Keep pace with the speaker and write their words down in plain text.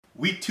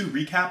Week 2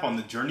 recap on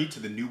the journey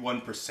to the new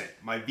 1%.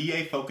 My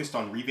VA focused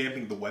on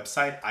revamping the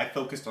website. I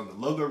focused on the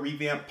logo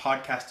revamp,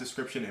 podcast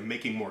description, and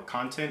making more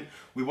content.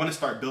 We want to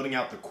start building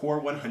out the Core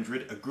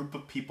 100, a group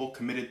of people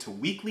committed to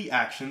weekly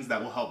actions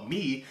that will help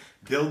me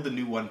build the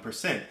new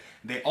 1%.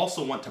 They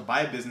also want to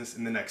buy a business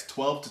in the next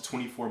 12 to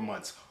 24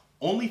 months.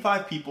 Only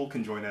 5 people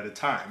can join at a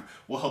time.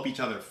 We'll help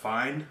each other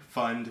find,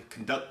 fund,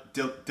 conduct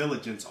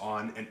diligence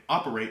on, and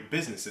operate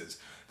businesses.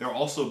 There will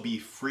also be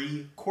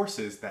free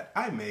courses that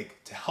I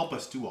make to help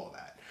us do all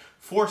that.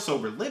 For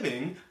Sober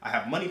Living, I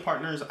have money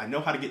partners, I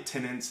know how to get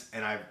tenants,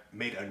 and I've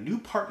made a new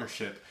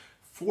partnership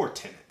for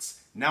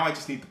tenants. Now I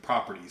just need the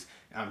properties,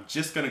 and I'm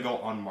just going to go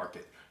on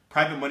market.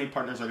 Private money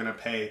partners are going to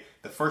pay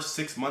the first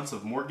 6 months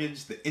of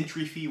mortgage, the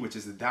entry fee, which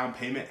is the down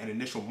payment, and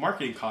initial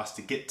marketing costs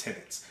to get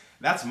tenants.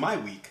 That's my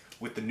week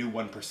with the new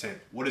 1%.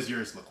 What does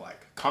yours look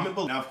like? Comment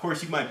below. Now, of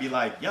course, you might be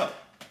like, yo,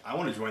 I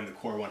want to join the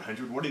Core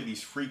 100. What are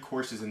these free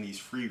courses and these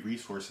free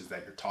resources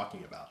that you're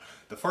talking about?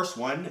 The first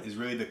one is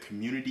really the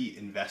community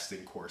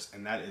investing course,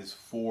 and that is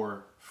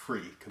for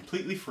free,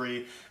 completely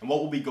free. And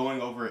what we'll be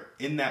going over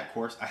in that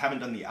course, I haven't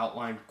done the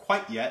outline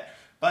quite yet,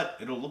 but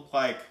it'll look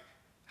like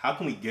how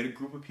can we get a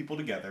group of people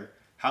together?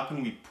 How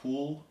can we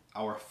pool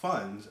our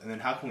funds? And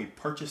then how can we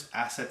purchase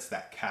assets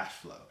that cash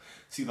flow?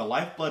 See, the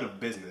lifeblood of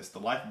business, the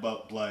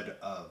lifeblood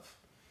of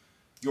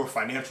your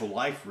financial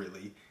life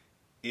really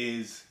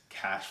is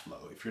cash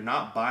flow. If you're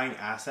not buying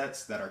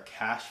assets that are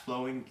cash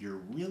flowing,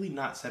 you're really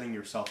not setting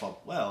yourself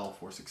up well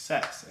for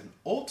success. And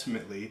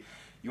ultimately,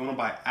 you want to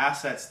buy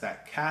assets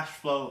that cash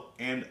flow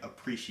and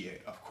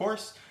appreciate. Of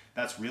course,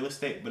 that's real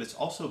estate, but it's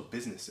also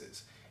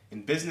businesses.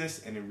 In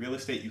business and in real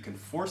estate, you can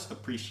force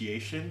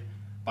appreciation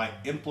by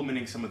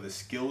implementing some of the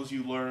skills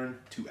you learn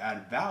to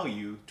add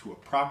value to a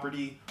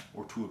property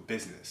or to a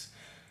business.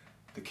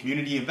 The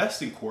community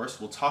investing course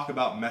will talk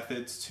about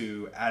methods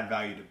to add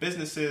value to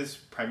businesses,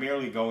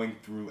 primarily going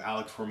through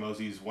Alex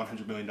Hormozi's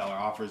 $100 million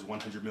offers,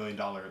 $100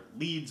 million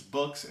leads,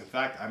 books. In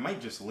fact, I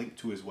might just link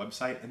to his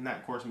website in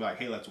that course and be like,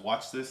 hey, let's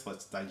watch this,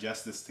 let's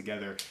digest this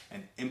together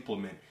and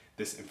implement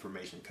this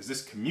information. Because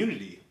this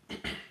community,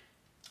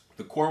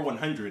 the Core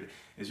 100,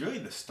 is really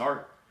the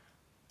start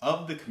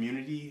of the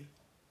community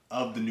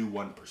of the new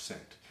 1%.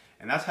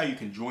 And that's how you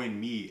can join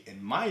me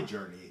in my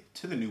journey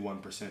to the new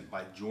 1%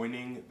 by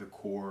joining the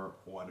Core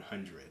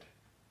 100.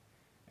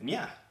 And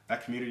yeah,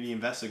 that community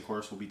investing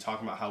course will be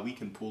talking about how we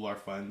can pool our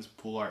funds,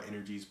 pool our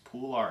energies,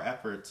 pool our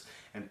efforts,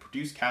 and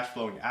produce cash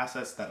flowing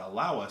assets that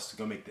allow us to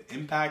go make the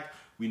impact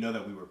we know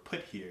that we were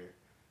put here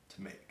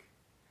to make.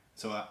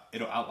 So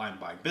it'll outline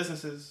buying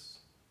businesses,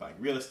 buying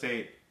real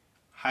estate,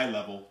 high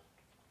level,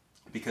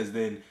 because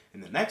then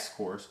in the next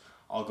course,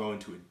 I'll go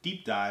into a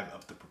deep dive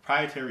of the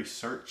proprietary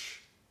search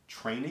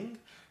training.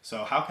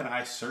 So how can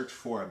I search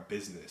for a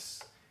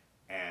business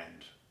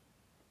and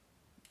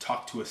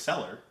talk to a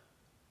seller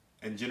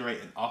and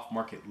generate an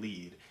off-market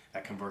lead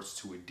that converts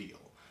to a deal?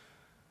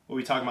 We'll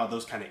be talking about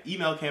those kind of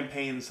email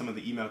campaigns, some of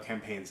the email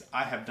campaigns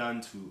I have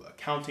done to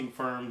accounting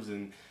firms.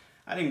 And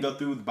I didn't go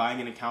through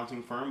buying an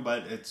accounting firm,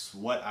 but it's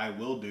what I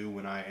will do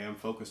when I am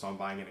focused on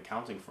buying an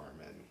accounting firm.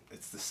 And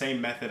it's the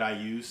same method I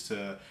use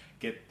to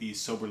get these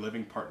sober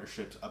living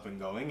partnerships up and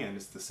going, and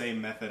it's the same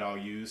method I'll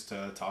use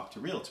to talk to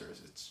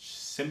realtors. It's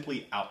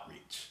simply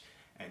outreach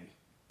and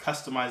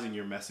customizing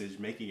your message,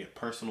 making it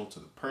personal to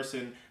the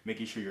person,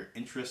 making sure your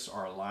interests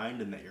are aligned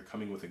and that you're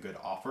coming with a good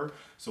offer.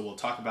 So we'll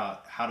talk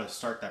about how to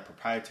start that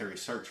proprietary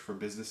search for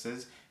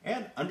businesses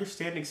and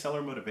understanding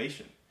seller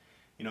motivation.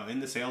 You know,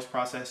 in the sales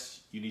process,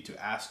 you need to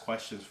ask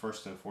questions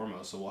first and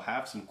foremost. So we'll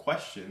have some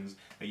questions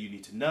that you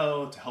need to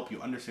know to help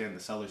you understand the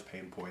seller's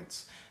pain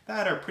points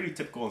that are pretty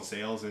typical in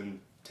sales and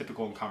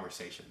typical in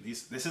conversation.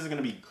 This isn't going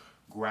to be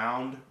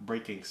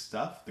groundbreaking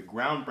stuff. The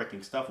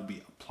groundbreaking stuff will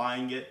be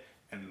applying it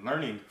and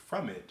learning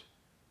from it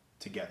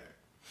together.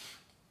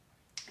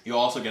 You'll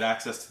also get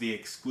access to the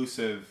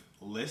exclusive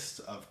list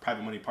of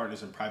private money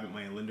partners and private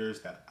money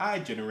lenders that I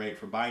generate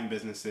for buying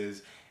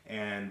businesses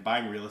and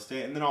buying real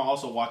estate. And then I'll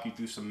also walk you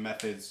through some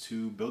methods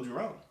to build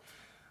your own.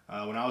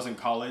 When I was in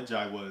college,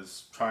 I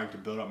was trying to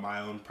build up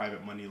my own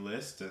private money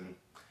list, and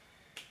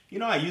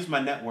I used my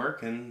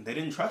network and they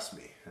didn't trust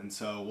me. And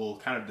so we'll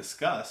kind of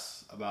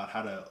discuss about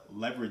how to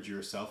leverage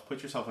yourself,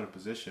 put yourself in a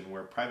position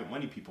where private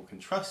money people can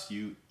trust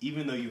you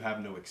even though you have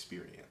no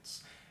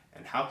experience.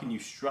 And how can you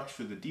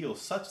structure the deal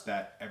such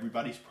that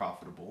everybody's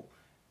profitable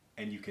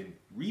and you can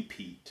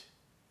repeat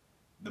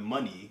the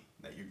money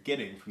that you're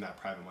getting from that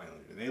private money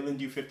lender. They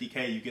lend you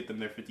 $50K, you get them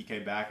their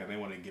 $50K back, and they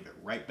want to give it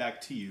right back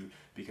to you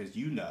because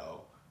you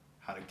know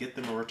how to get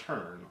them a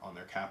return on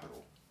their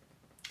capital.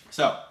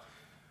 So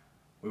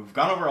we've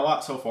gone over a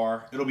lot so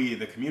far. It'll be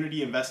the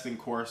community investing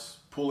course,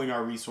 pooling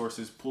our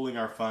resources, pooling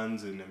our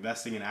funds, and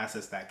investing in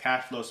assets that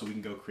cash flow so we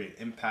can go create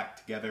impact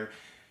together.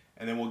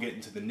 And then we'll get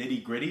into the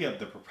nitty gritty of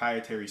the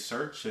proprietary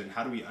search and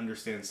how do we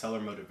understand seller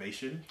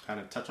motivation, kind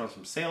of touch on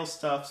some sales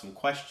stuff, some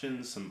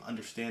questions, some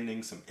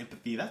understanding, some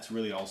empathy. That's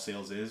really all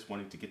sales is,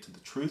 wanting to get to the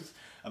truth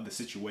of the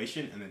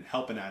situation and then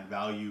help and add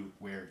value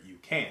where you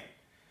can.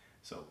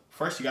 So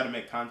first you got to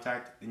make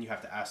contact, then you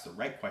have to ask the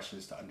right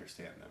questions to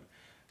understand them.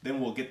 Then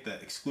we'll get the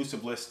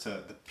exclusive list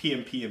to the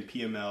PMP and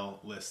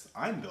PML list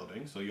I'm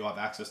building. So you'll have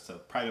access to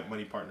private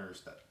money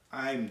partners that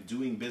I'm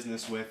doing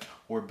business with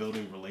or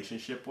building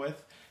relationship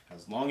with.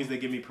 As long as they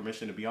give me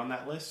permission to be on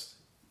that list,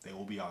 they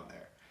will be on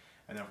there.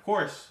 And then, of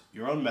course,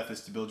 your own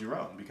methods to build your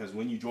own. Because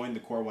when you join the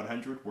Core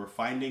 100, we're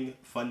finding,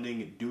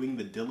 funding, doing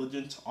the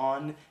diligence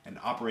on, and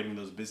operating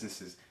those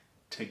businesses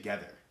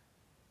together.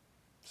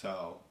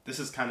 So this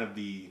is kind of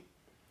the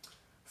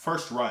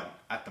first run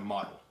at the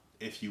model,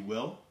 if you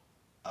will,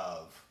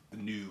 of the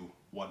new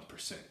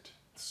 1%.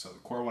 So the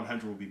Core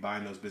 100 will be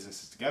buying those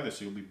businesses together.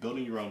 So you'll be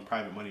building your own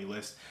private money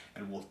list,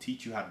 and we'll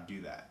teach you how to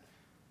do that.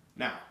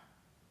 Now,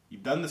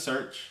 you've done the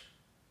search.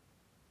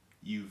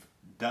 You've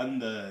done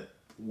the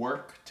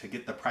work to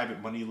get the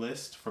private money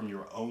list from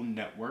your own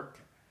network,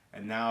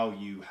 and now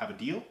you have a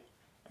deal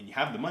and you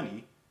have the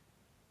money.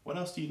 What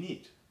else do you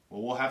need?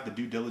 Well, we'll have the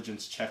due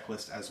diligence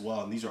checklist as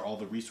well, and these are all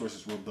the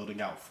resources we're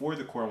building out for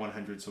the Core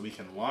 100 so we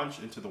can launch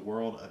into the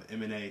world of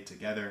M&A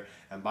together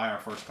and buy our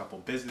first couple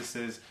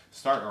businesses,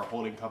 start our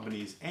holding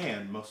companies,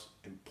 and most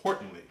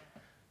importantly,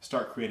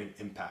 start creating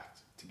impact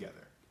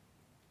together.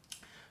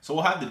 So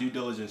we'll have the due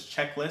diligence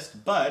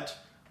checklist, but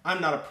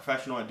I'm not a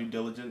professional at due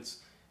diligence.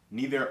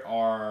 Neither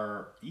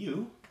are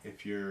you,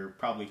 if you're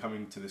probably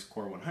coming to this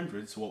Core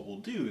 100. So what we'll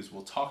do is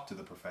we'll talk to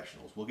the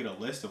professionals. We'll get a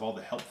list of all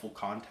the helpful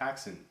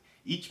contacts in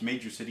each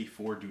major city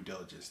for due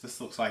diligence. This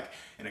looks like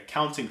an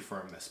accounting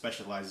firm that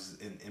specializes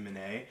in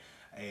M&A,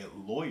 a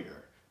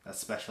lawyer that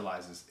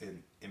specializes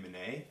in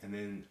M&A, and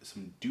then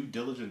some due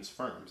diligence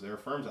firms. There are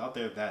firms out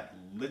there that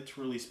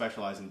literally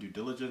specialize in due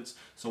diligence.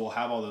 So we'll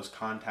have all those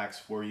contacts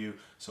for you.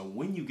 So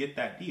when you get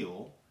that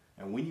deal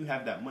and when you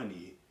have that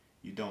money,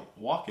 you don't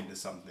walk into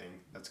something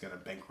that's going to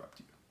bankrupt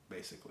you,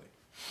 basically.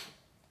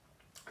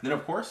 And then,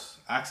 of course,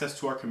 access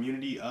to our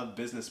community of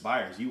business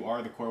buyers. You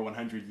are the Core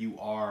 100. You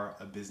are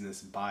a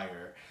business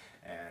buyer,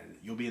 and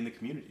you'll be in the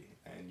community,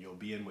 and you'll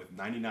be in with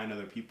 99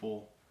 other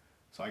people.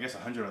 So I guess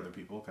 100 other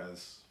people,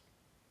 because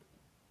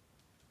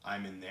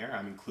I'm in there.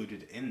 I'm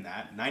included in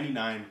that.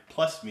 99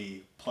 plus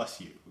me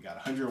plus you. We got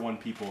 101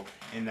 people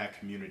in that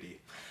community.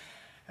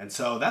 And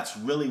so that's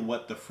really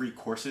what the free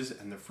courses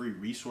and the free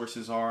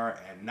resources are.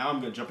 And now I'm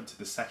going to jump into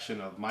the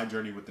section of my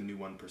journey with the new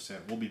 1%.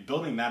 We'll be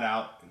building that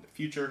out in the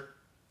future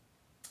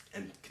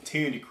and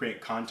continuing to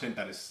create content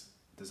that is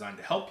designed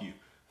to help you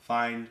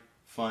find,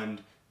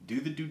 fund,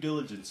 do the due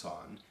diligence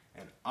on,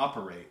 and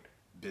operate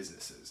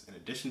businesses. In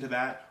addition to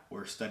that,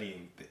 we're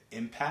studying the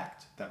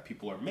impact that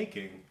people are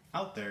making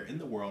out there in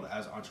the world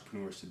as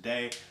entrepreneurs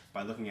today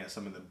by looking at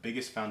some of the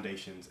biggest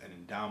foundations and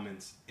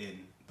endowments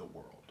in the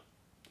world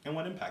and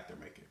what impact they're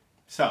making.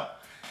 So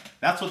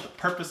that's what the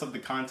purpose of the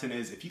content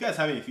is. If you guys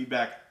have any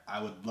feedback,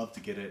 I would love to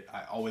get it.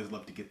 I always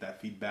love to get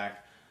that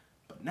feedback.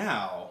 But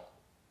now,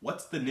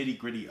 what's the nitty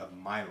gritty of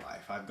my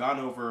life? I've gone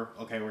over,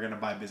 okay, we're going to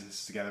buy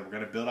businesses together. We're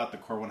going to build out the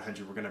Core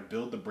 100. We're going to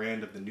build the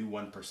brand of the new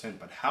 1%.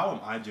 But how am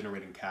I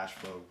generating cash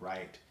flow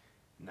right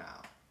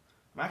now?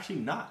 I'm actually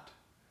not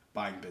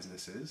buying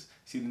businesses.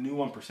 See, the new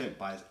 1%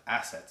 buys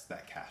assets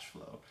that cash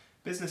flow.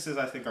 Businesses,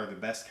 I think, are the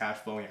best cash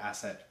flowing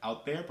asset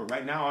out there. But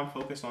right now, I'm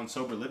focused on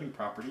sober living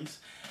properties,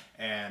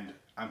 and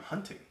I'm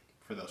hunting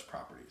for those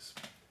properties.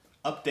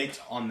 Updates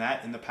on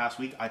that in the past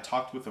week. I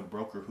talked with a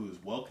broker who is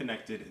well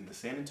connected in the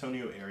San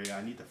Antonio area.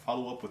 I need to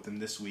follow up with them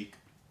this week.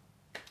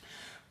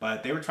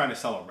 But they were trying to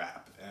sell a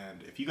wrap.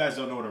 And if you guys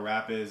don't know what a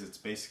wrap is, it's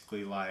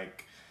basically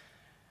like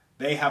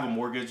they have a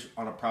mortgage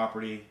on a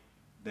property.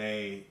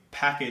 They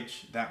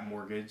package that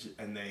mortgage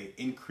and they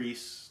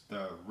increase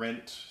the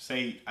rent.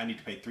 Say I need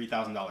to pay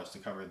 $3,000 to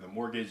cover the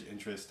mortgage,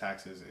 interest,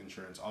 taxes,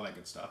 insurance, all that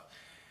good stuff.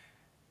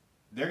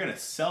 They're going to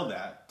sell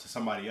that to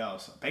somebody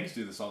else. Banks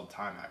do this all the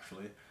time,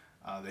 actually.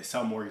 They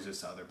sell mortgages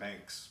to other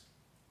banks.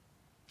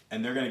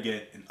 And they're going to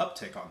get an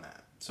uptick on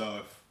that. So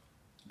if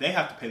they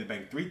have to pay the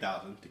bank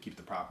 $3,000 to keep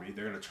the property,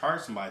 they're going to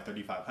charge somebody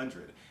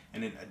 $3,500.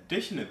 And in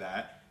addition to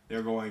that,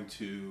 they're going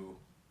to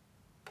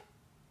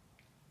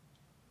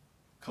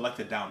collect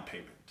a down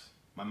payment.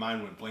 My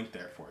mind went blank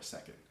there for a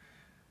second.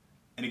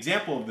 An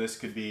example of this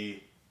could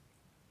be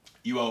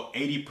you owe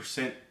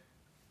 80%,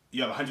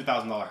 you have a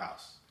 $100,000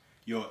 house.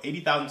 You owe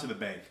 $80,000 to the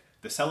bank.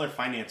 The seller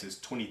finances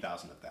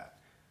 $20,000 of that.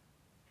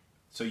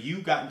 So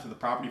you got into the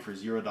property for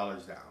 $0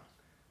 down.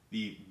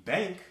 The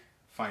bank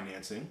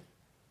financing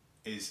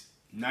is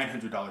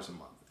 $900 a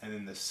month. And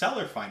then the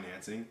seller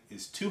financing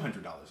is $200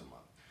 a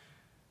month.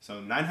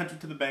 So $900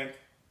 to the bank,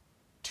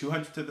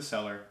 $200 to the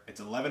seller.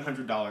 It's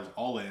 $1,100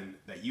 all in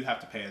that you have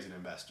to pay as an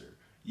investor.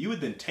 You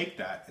would then take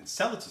that and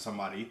sell it to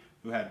somebody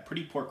who had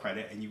pretty poor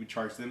credit, and you would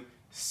charge them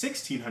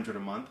 $1,600 a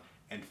month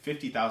and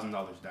 $50,000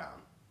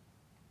 down.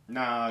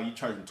 Nah, you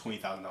charge them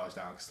 $20,000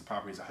 down because the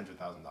property is $100,000.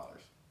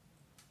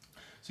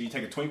 So you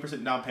take a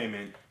 20% down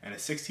payment and a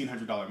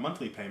 $1,600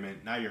 monthly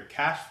payment. Now your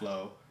cash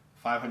flow,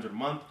 $500 a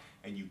month,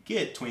 and you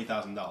get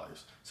 $20,000.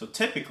 So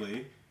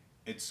typically,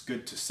 it's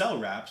good to sell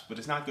wraps, but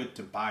it's not good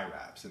to buy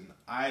wraps. And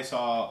I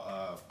saw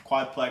a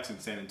quadplex in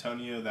San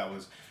Antonio that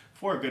was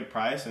for a good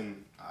price,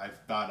 and I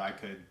thought I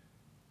could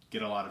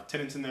get a lot of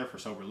tenants in there for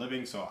sober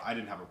living, so I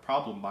didn't have a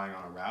problem buying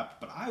on a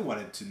wrap, but I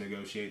wanted to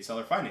negotiate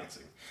seller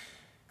financing.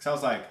 Because I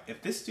was like,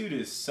 if this dude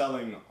is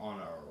selling on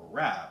a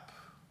wrap,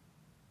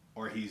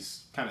 or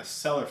he's kind of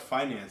seller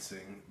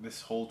financing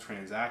this whole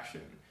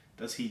transaction,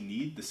 does he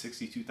need the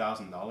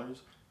 $62,000?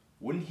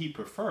 Wouldn't he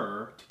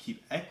prefer to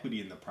keep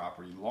equity in the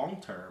property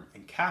long term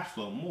and cash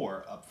flow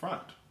more up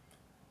front?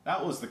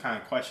 That was the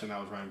kind of question that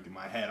was running through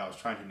my head. I was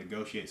trying to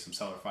negotiate some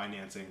seller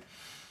financing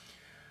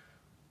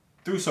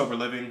through sober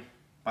living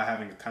by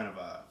having a kind of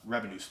a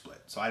revenue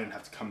split, so I didn't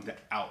have to come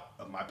out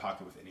of my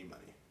pocket with any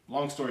money.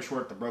 Long story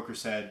short, the broker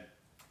said,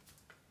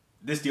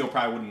 this deal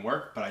probably wouldn't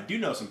work, but I do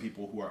know some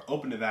people who are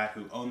open to that,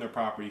 who own their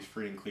properties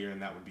free and clear,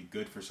 and that would be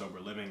good for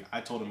sober living.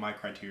 I told him my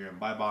criteria in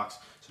buy box,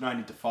 so now I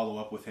need to follow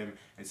up with him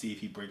and see if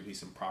he brings me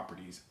some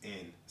properties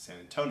in San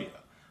Antonio.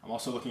 I'm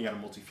also looking at a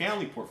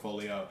multifamily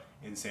portfolio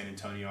in San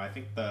Antonio. I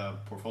think the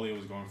portfolio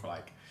was going for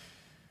like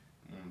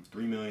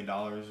 $3 million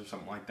or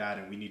something like that,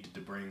 and we needed to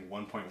bring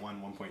 1.1,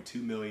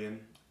 1.2 million,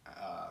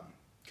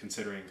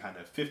 considering kind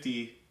of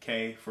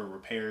 $50K for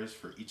repairs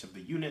for each of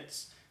the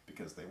units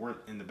because they weren't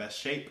in the best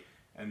shape.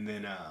 And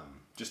then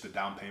just a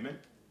down payment,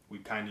 we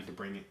kind of need to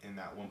bring it in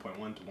that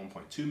 1.1 to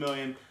 1.2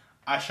 million.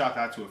 I shot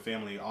that to a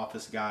family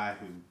office guy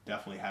who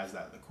definitely has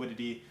that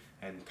liquidity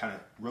and kind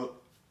of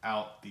wrote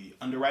out the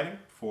underwriting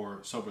for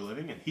sober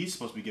living, and he's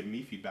supposed to be giving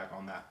me feedback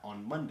on that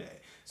on Monday.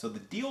 So the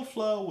deal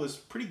flow was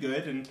pretty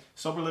good, and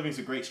sober living is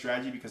a great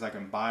strategy because I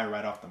can buy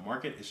right off the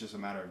market. It's just a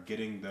matter of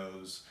getting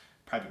those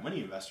private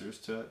money investors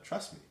to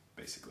trust me,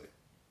 basically.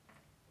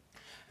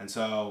 And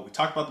so we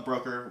talked about the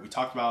broker, we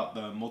talked about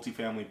the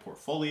multifamily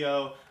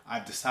portfolio.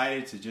 I've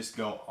decided to just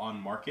go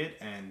on market,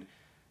 and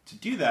to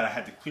do that, I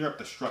had to clear up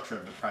the structure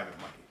of the private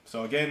money.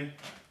 So again,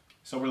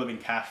 sober living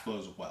cash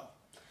flows well.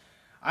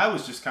 I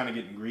was just kind of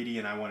getting greedy,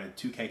 and I wanted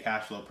 2K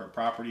cash flow per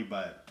property,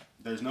 but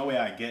there's no way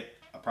I get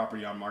a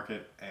property on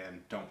market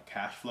and don't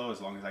cash flow as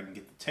long as I can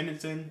get the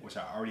tenants in, which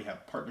I already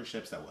have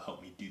partnerships that will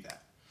help me do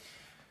that.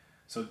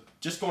 So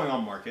just going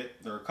on market,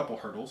 there are a couple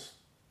hurdles.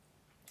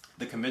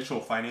 The conventional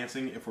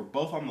financing, if we're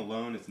both on the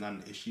loan, it's not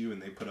an issue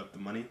and they put up the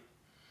money.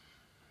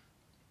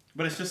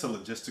 But it's just a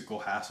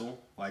logistical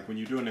hassle. Like when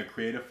you're doing a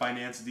creative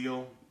finance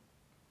deal,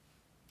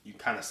 you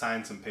kind of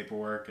sign some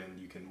paperwork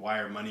and you can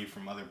wire money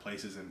from other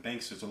places and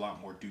banks. There's a lot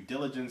more due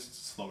diligence,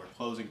 slower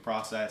closing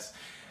process.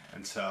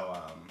 And so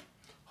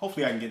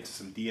hopefully I can get into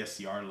some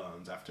DSCR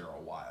loans after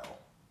a while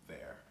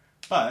there.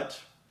 But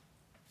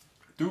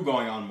through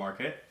going on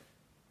market,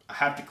 I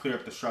have to clear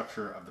up the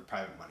structure of the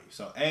private money.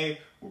 So A,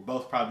 we're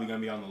both probably going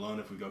to be on the loan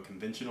if we go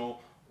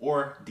conventional,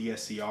 or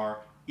DSCR.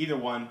 Either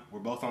one, we're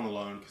both on the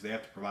loan because they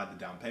have to provide the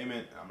down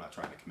payment. I'm not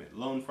trying to commit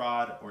loan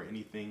fraud or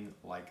anything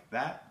like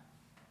that.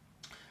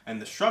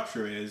 And the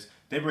structure is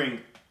they bring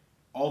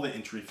all the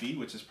entry fee,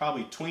 which is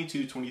probably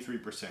 22,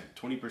 23%.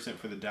 20%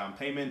 for the down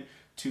payment,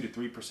 2 to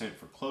 3%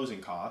 for closing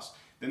costs.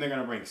 Then they're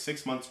going to bring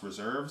 6 months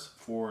reserves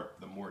for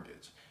the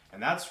mortgage.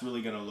 And that's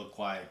really going to look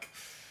like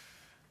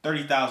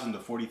 $30,000 to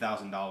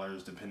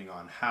 $40,000 depending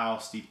on how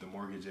steep the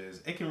mortgage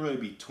is. It can really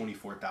be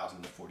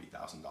 $24,000 to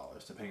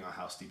 $40,000 depending on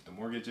how steep the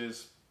mortgage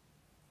is.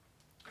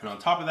 And on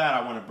top of that,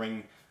 I want to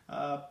bring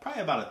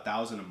probably about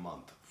 $1,000 a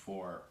month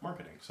for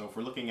marketing. So if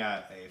we're looking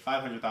at a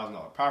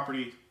 $500,000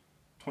 property,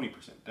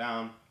 20%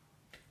 down,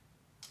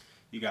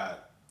 you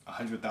got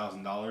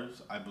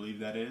 $100,000, I believe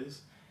that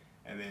is,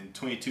 and then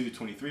 22,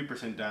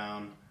 23%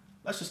 down.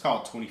 Let's just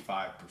call it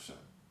 25%,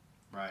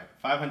 right?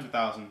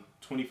 $500,000.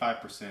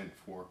 25%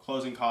 for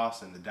closing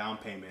costs and the down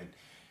payment,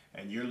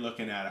 and you're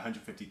looking at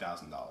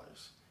 $150,000.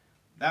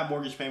 That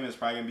mortgage payment is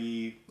probably going to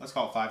be, let's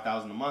call it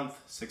 $5,000 a month,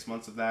 6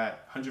 months of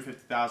that.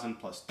 $150,000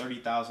 plus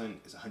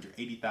 $30,000 is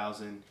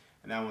 $180,000, and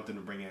now I want them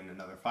to bring in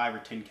another $5 or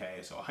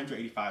 $10K, so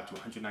 $185,000 to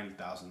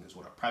 $190,000 is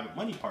what a private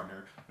money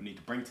partner would need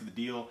to bring to the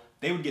deal.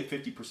 They would get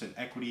 50%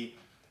 equity.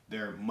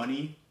 Their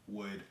money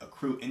would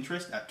accrue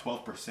interest at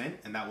 12%,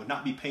 and that would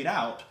not be paid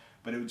out,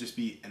 but it would just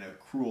be an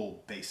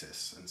accrual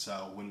basis. And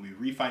so when we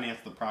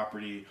refinanced the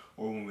property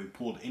or when we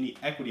pulled any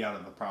equity out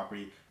of the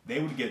property, they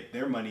would get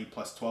their money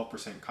plus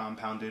 12%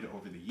 compounded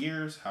over the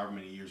years, however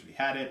many years we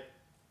had it,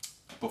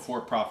 before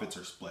profits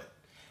are split.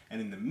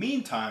 And in the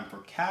meantime, for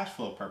cash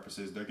flow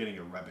purposes, they're getting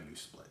a revenue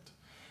split.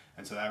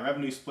 And so that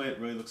revenue split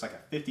really looks like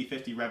a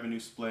 50-50 revenue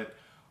split,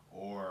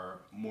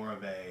 or more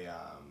of a,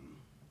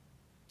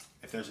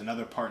 if there's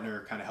another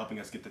partner kind of helping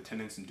us get the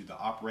tenants and do the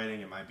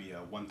operating, it might be a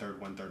 1/3,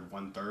 1/3,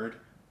 1/3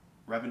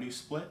 revenue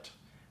split,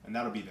 and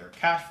that'll be their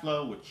cash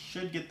flow, which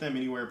should get them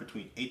anywhere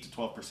between 8 to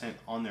 12%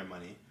 on their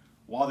money,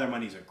 while their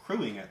money's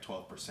accruing at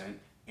 12%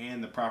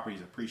 and the property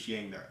is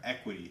appreciating, their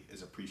equity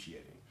is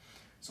appreciating.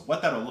 So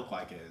what that'll look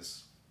like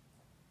is,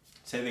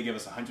 say they give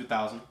us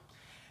 $100,000,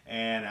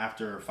 and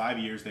after 5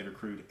 years they've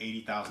accrued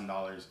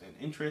 $80,000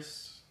 in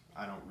interest.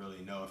 I don't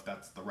really know if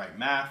that's the right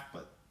math,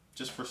 but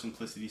just for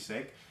simplicity's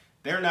sake,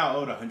 they're now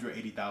owed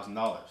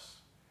 $180,000.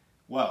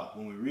 Well,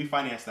 when we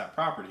refinance that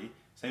property,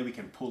 say we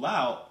can pull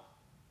out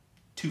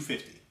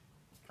 $250,000,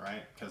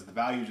 right? Because the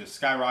value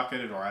just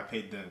skyrocketed,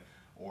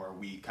 or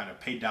we kind of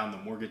paid down the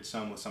mortgage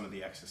sum with some of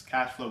the excess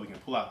cash flow. We can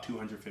pull out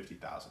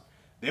 $250,000.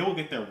 They will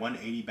get their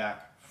 180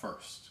 back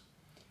first.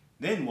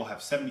 Then we'll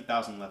have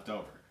 70,000 left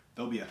over.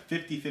 There'll be a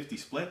 50-50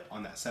 split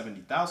on that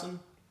 70,000.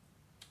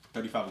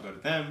 35 will go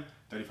to them,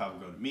 35 will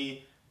go to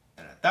me,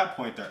 and at that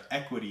point their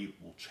equity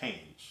will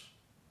change.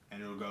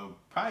 And it'll go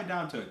probably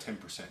down to a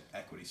 10%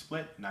 equity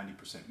split,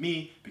 90%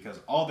 me, because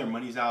all their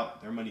money's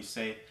out, their money's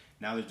safe.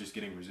 Now they're just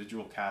getting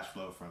residual cash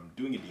flow from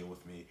doing a deal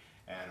with me.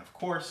 And of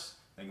course,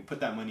 they can put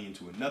that money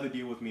into another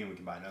deal with me and we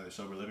can buy another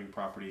sober living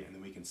property and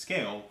then we can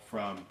scale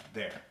from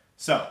there.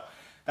 So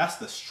that's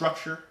the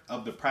structure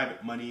of the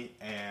private money,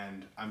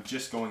 and I'm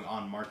just going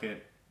on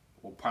market.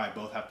 We'll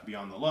probably both have to be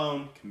on the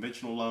loan,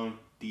 conventional loan,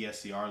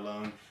 DSCR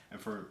loan.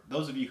 And for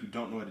those of you who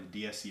don't know what a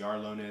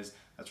DSCR loan is,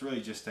 that's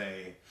really just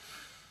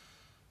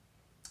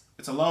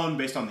it's a loan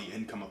based on the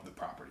income of the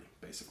property,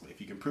 basically. If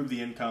you can prove the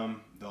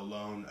income, they'll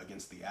loan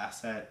against the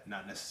asset,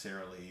 not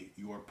necessarily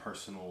your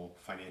personal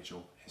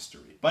financial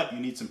history. But you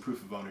need some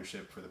proof of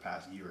ownership for the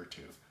past year or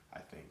two, I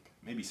think.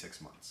 Maybe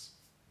 6 months.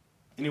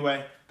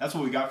 Anyway, that's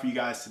what we got for you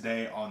guys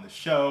today on the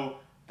show.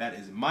 That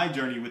is my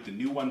journey with the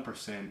new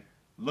 1%,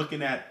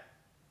 looking at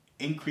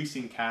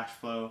increasing cash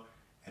flow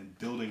and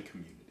building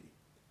community.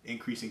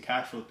 Increasing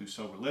cash flow through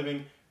sober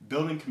living,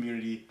 building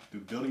community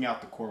through building out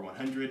the Core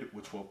 100,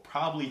 which will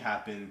probably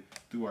happen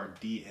through our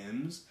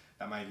DMs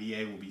that my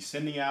VA will be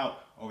sending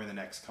out over the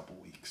next couple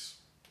weeks.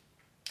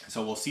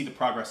 So we'll see the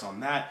progress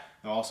on that.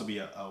 There'll also be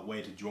a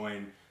way to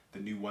join the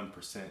new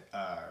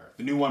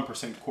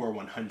 1% Core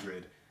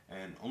 100,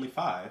 and only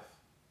 5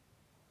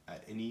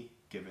 at any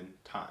given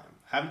time.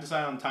 I haven't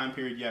decided on the time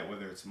period yet,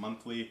 whether it's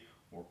monthly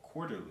or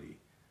quarterly,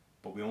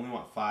 but we only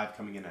want 5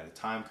 coming in at a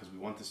time because we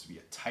want this to be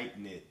a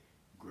tight-knit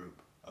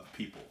group of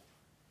people.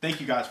 Thank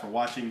you guys for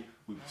watching.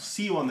 We will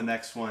see you on the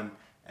next one.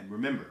 And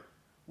remember,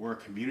 we're a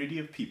community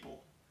of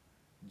people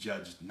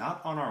judged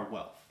not on our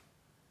wealth,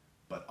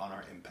 but on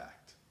our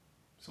impact.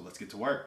 So let's get to work.